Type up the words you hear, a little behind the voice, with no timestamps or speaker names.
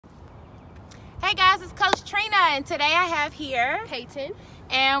Hey guys, it's Coach Trina, and today I have here Peyton,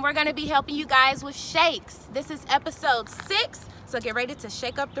 and we're going to be helping you guys with shakes. This is episode 6, so get ready to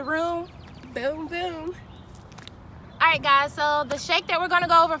shake up the room. boom, boom. Alright guys, so the shake that we're going to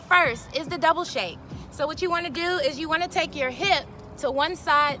go over first is the double shake. So what you want to do is you want to take your hip to one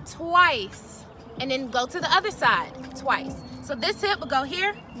side twice and then go to the other side twice. So this hip will go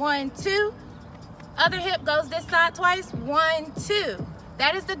here, 1, 2. Other hip goes this side twice, 1, 2.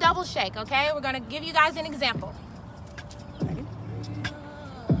 That is the double shake, okay? We're going to give you guys an example. Ready? 5,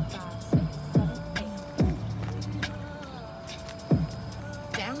 6, 7, 8.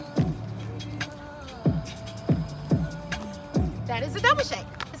 Down. That is a double shake.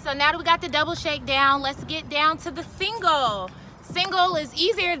 So now that we got the double shake down, let's get down to the single. Single is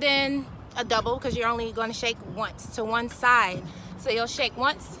easier than a double because you're only going to shake once to one side. So you'll shake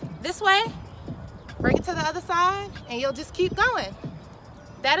once this way, bring it to the other side, and you'll just keep going.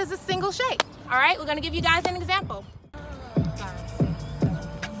 That is a single shake. All right, we're going to give you guys an example. 5, 6, 7.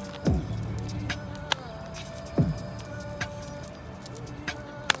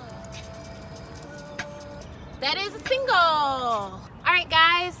 That is a single. All right,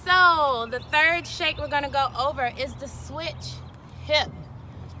 guys, so the third shake we're going to go over is the switch hip.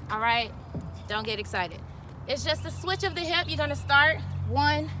 All right, don't get excited. It's just a switch of the hip. You're going to start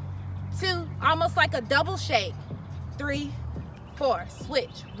 1, 2, almost like a double shake. 3, 4,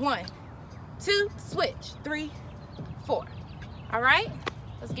 switch, 1, 2, switch, 3, 4. All right,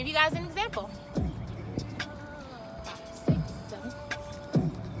 let's give you guys an example. 5, 6, 7.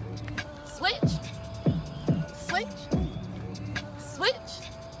 Switch, switch, switch.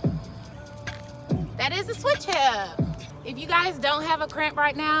 That is a switch hip. If you guys don't have a cramp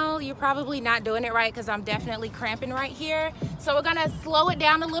right now, you're probably not doing it right because I'm definitely cramping right here. So we're gonna slow it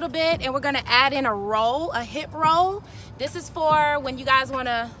down a little bit and we're gonna add in a roll, a hip roll. This is for when you guys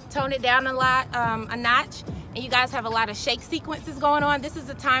wanna tone it down a notch and you guys have a lot of shake sequences going on. This is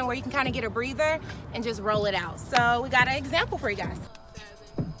a time where you can kind of get a breather and just roll it out. So we got an example for you guys.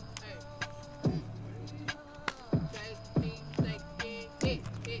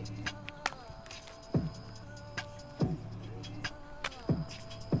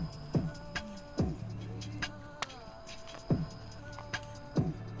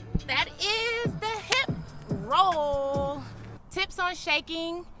 That is the hip roll. Tips on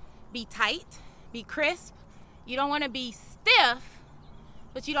shaking: be tight, be crisp. You don't want to be stiff,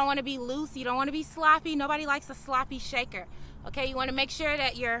 but you don't want to be loose. You don't want to be sloppy. Nobody likes a sloppy shaker. Okay, you want to make sure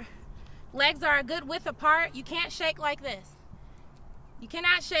that your legs are a good width apart. You can't shake like this. You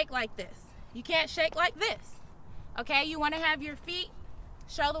cannot shake like this. You can't shake like this. Okay, you want to have your feet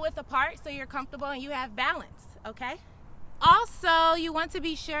shoulder width apart so you're comfortable and you have balance. Okay. Also, you want to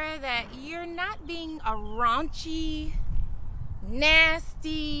be sure that you're not being a raunchy,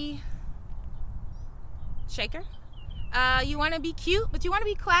 nasty shaker. You want to be cute, but you want to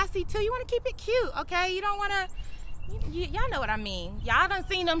be classy too. You want to keep it cute, okay? You don't want to, y'all know what I mean. Y'all done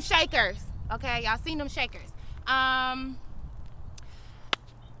seen them shakers, okay? Y'all seen them shakers. As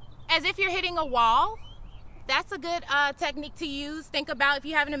if you're hitting a wall. That's a good technique to use. Think about if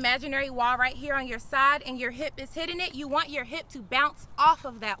you have an imaginary wall right here on your side and your hip is hitting it, you want your hip to bounce off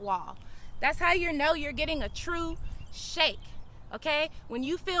of that wall. That's how you know you're getting a true shake, okay? When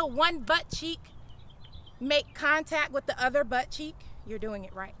you feel one butt cheek make contact with the other butt cheek, you're doing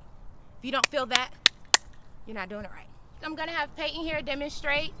it right. If you don't feel that, you're not doing it right. I'm gonna have Peyton here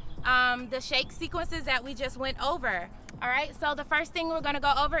demonstrate the shake sequences that we just went over. All right, so the first thing we're gonna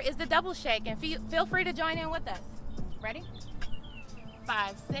go over is the double shake, and feel free to join in with us. Ready?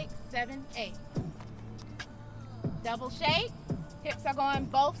 5, 6, 7, 8. Double shake. Hips are going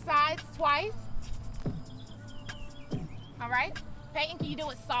both sides twice. All right, Peyton, can you do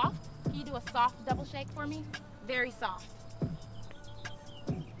it soft? Can you do a soft double shake for me? Very soft.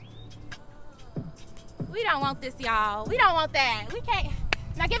 We don't want this, y'all. We don't want that. We can't.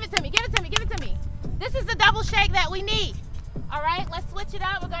 Now give it to me, give it to me, give it to me. This is the double shake that we need. All right, let's switch it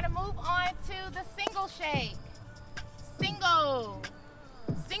up. We're gonna move on to the single shake. Single,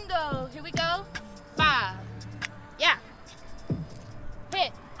 single, here we go. 5, yeah.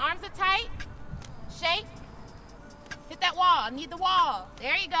 Hit, arms are tight, shake. Hit that wall, I need the wall.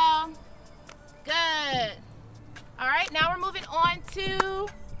 There you go, good. All right, now we're moving on to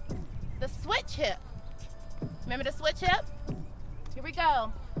the switch hip. Remember the switch hip? Here we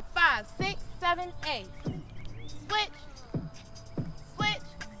go. 5, 6, 7, 8. Switch, switch,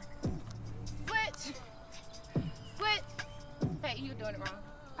 switch, switch. Hey, you doing it wrong.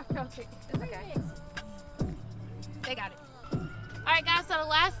 Okay, it's okay. They got it. All right, guys, so the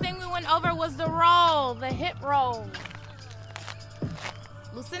last thing we went over was the roll, the hip roll.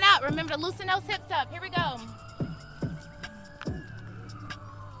 Loosen up. Remember to loosen those hips up. Here we go.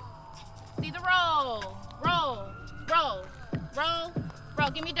 See the roll. Roll. Roll. Roll. Roll.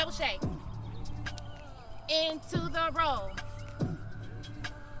 Give me a double shake. Into the roll.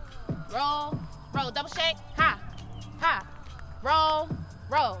 Roll. Roll. Double shake. Ha. Ha. Roll.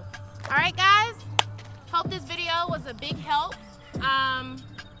 Roll. All right, guys. Hope this video was a big help.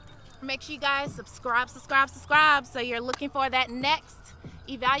 Make sure you guys subscribe so you're looking for that next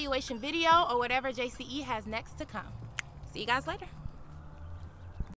evaluation video or whatever JCE has next to come. See you guys later.